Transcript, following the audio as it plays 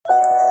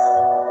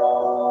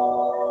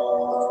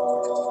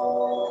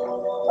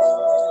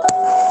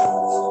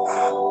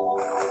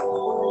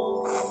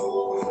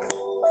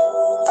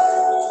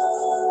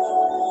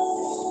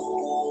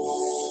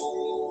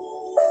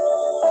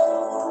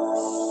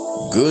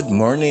Good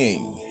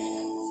morning.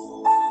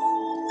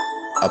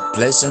 A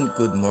pleasant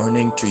good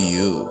morning to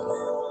you.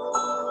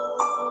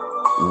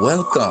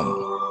 Welcome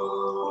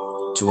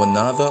to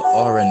another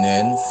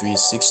RNN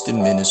 360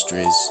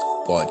 Ministries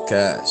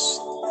podcast.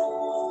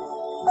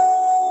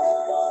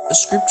 A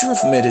scripture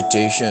of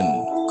meditation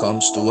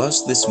comes to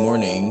us this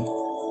morning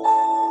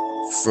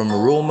from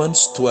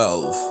Romans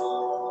 12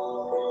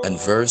 and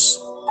verse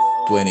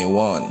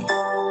 21.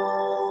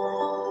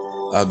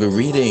 I'll be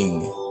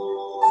reading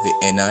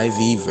the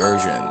NIV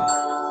version,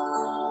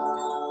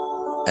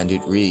 and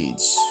it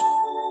reads,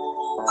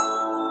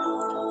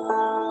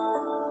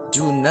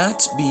 "Do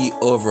not be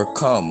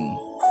overcome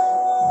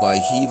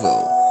by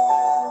evil,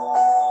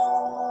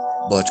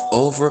 but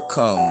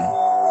overcome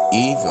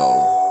evil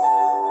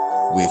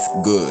with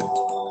good."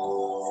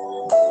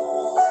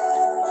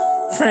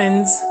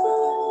 Friends,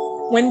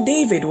 when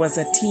David was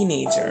a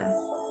teenager,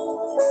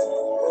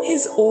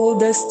 his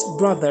oldest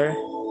brother,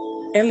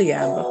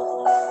 Eliab,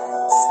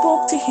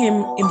 spoke to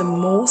him in the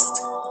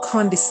most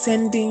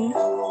condescending,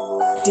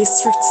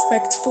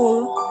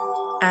 disrespectful,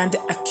 and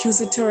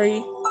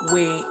accusatory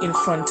way in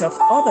front of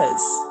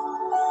others.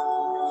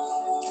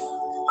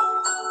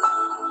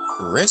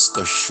 Rest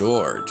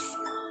assured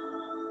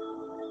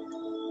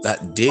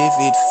that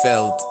David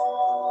felt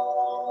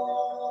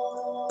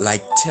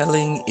like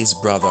telling his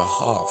brother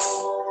off,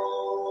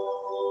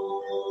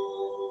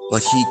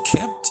 but he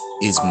kept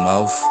his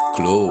mouth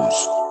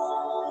closed,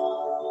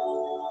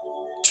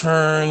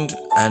 turned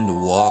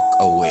and walked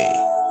away.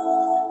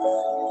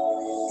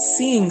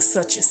 Seeing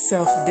such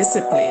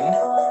self-discipline,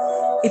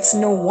 it's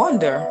no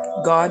wonder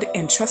God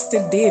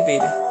entrusted David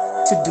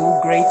to do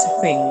great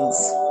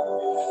things.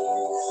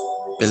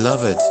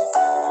 Beloved,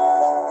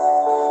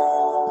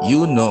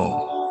 you know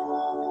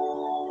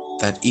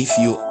that if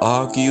you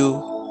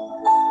argue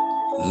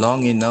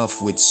long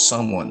enough with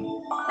someone,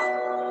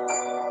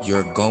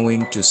 you're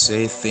going to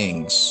say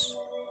things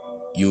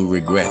you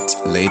regret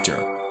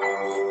later.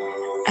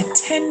 A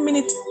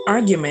 10-minute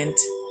argument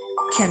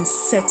can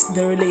set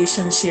the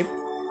relationship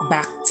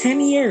back 10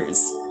 years.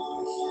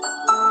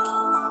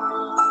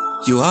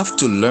 You have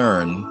to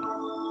learn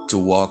to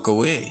walk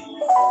away.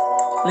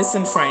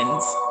 Listen,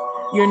 friends,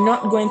 you're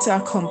not going to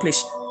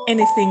accomplish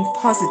anything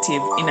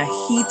positive in a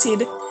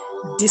heated,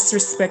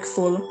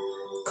 disrespectful,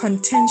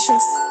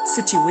 contentious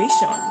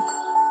situation.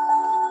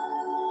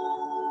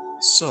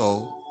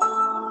 So,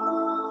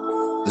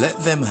 let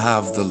them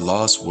have the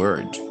last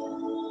word,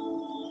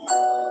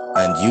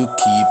 and you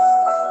keep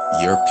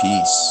your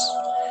peace.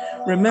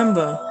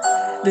 Remember,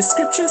 the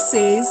scripture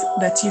says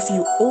that if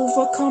you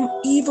overcome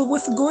evil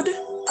with good,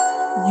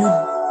 you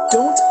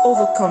don't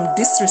overcome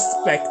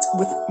disrespect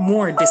with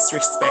more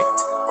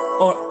disrespect,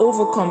 or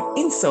overcome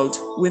insult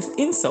with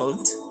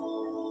insult,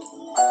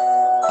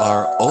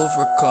 or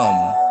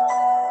overcome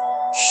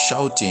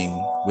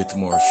shouting with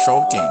more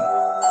shouting.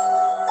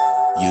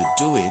 You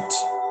do it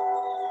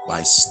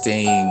by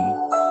staying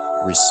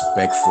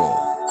respectful.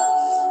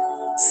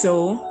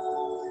 So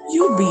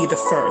you be the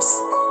first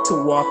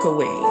to walk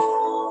away.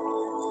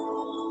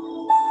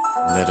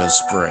 Let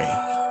us pray.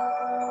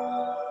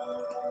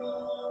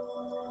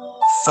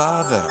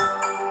 Father,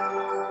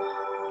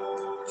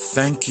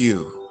 thank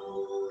you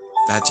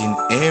that in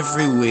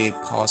every way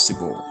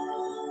possible,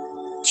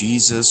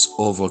 Jesus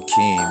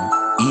overcame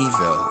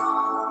evil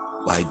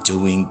by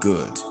doing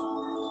good.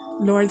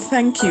 Lord,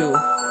 thank you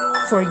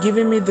for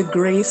giving me the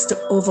grace to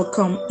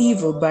overcome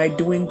evil by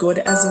doing good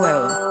as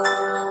well.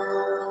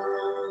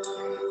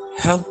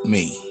 Help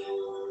me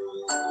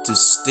to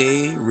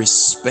stay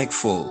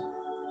respectful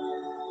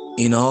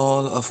in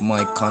all of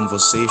my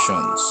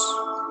conversations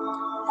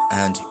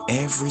and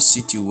every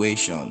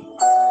situation,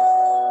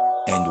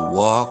 and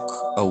walk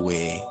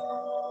away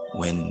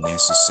when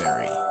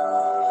necessary.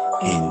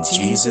 In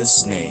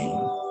Jesus' name,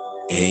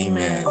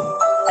 amen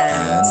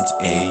and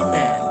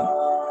amen.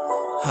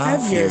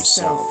 Have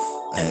yourself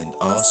an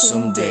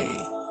awesome day,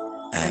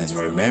 and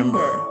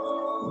remember,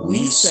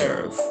 we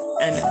serve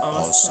an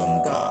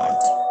awesome God.